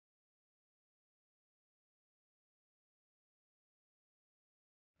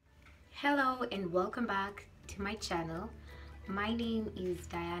Hello and welcome back to my channel. My name is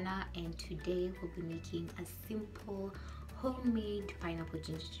Diana and today we'll be making a simple homemade pineapple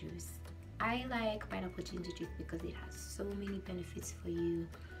ginger juice. I like pineapple ginger juice because it has so many benefits for you.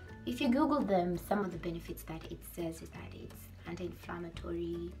 If you Google them, some of the benefits that it says is that it's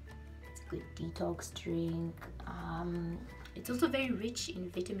anti-inflammatory, it's a good detox drink, it's also very rich in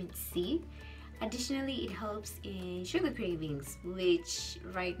vitamin C. Additionally, it helps in sugar cravings, which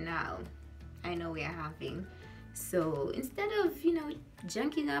right now I know we are having. So instead of,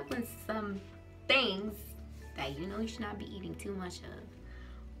 junking up on some things that you should not be eating too much of,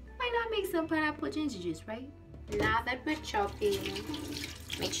 why not make some pineapple ginger juice, right? Now that we're chopping,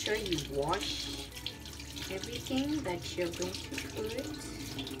 make sure you wash everything that you're going to put.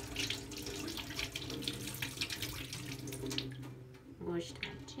 Wash my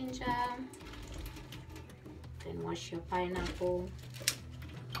ginger. Then wash your pineapple.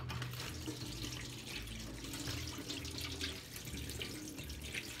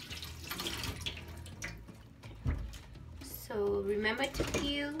 So remember to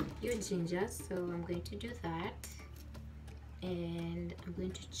peel your ginger, so I'm going to do that. And I'm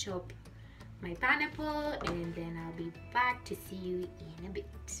going to chop my pineapple and then I'll be back to see you in a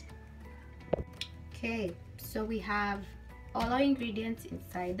bit. Okay, so we have all our ingredients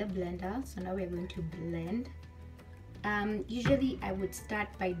inside the blender, so now we're going to blend. Usually I would start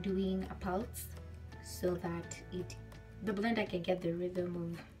by doing a pulse so that the blender can get the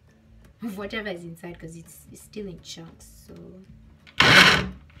rhythm of whatever is inside, because it's still in chunks. So,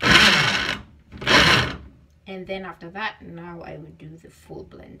 and then after that, now I would do the full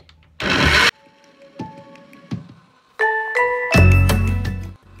blend.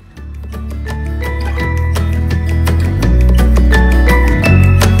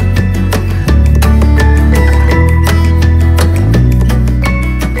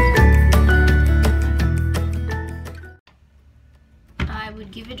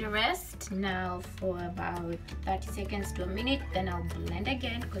 Give it a rest now for about 30 seconds to a minute, then I'll blend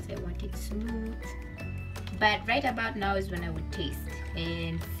again because I want it smooth. But right about now is when I would taste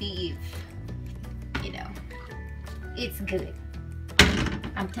and see if it's good.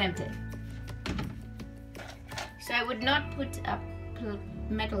 I'm tempted, so I would not put a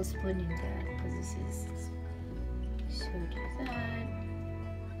metal spoon in there because this is so do that.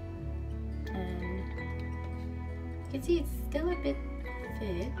 And you can see it's still a bit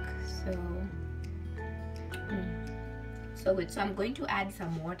thick, so good. So I'm going to add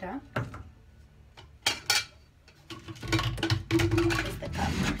some water. There's the cup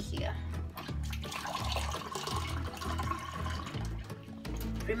here.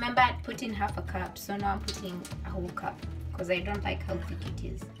 Remember, I put in half a cup, so now I'm putting a whole cup because I don't like how thick it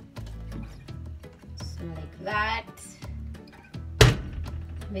is. So like that. I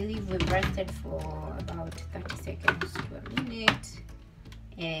believe we've rested for about 30 seconds to a minute.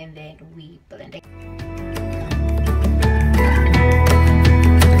 And then we blend it.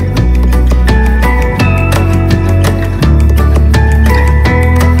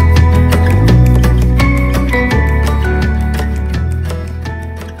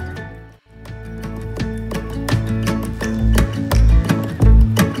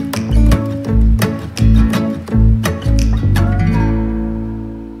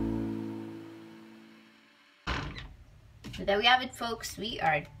 There we have it, folks. We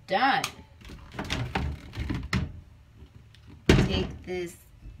are done. Take this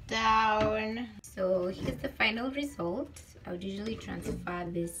down. So here's the final result. I would usually transfer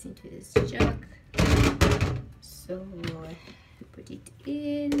this into this jug. So put it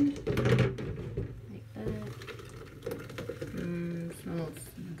in like that. Smells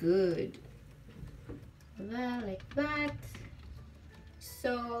good. Like that.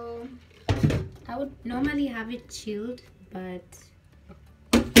 So I would normally have it chilled, but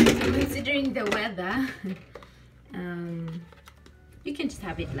considering the weather, you can just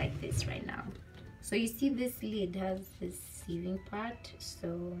have it like this right now. So you see this lid has this sealing part,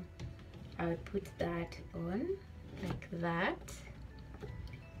 so I would put that on like that,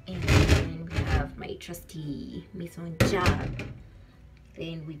 and then we have my trusty mason jar.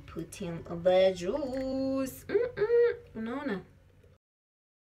 Then we put in the juice. Unaona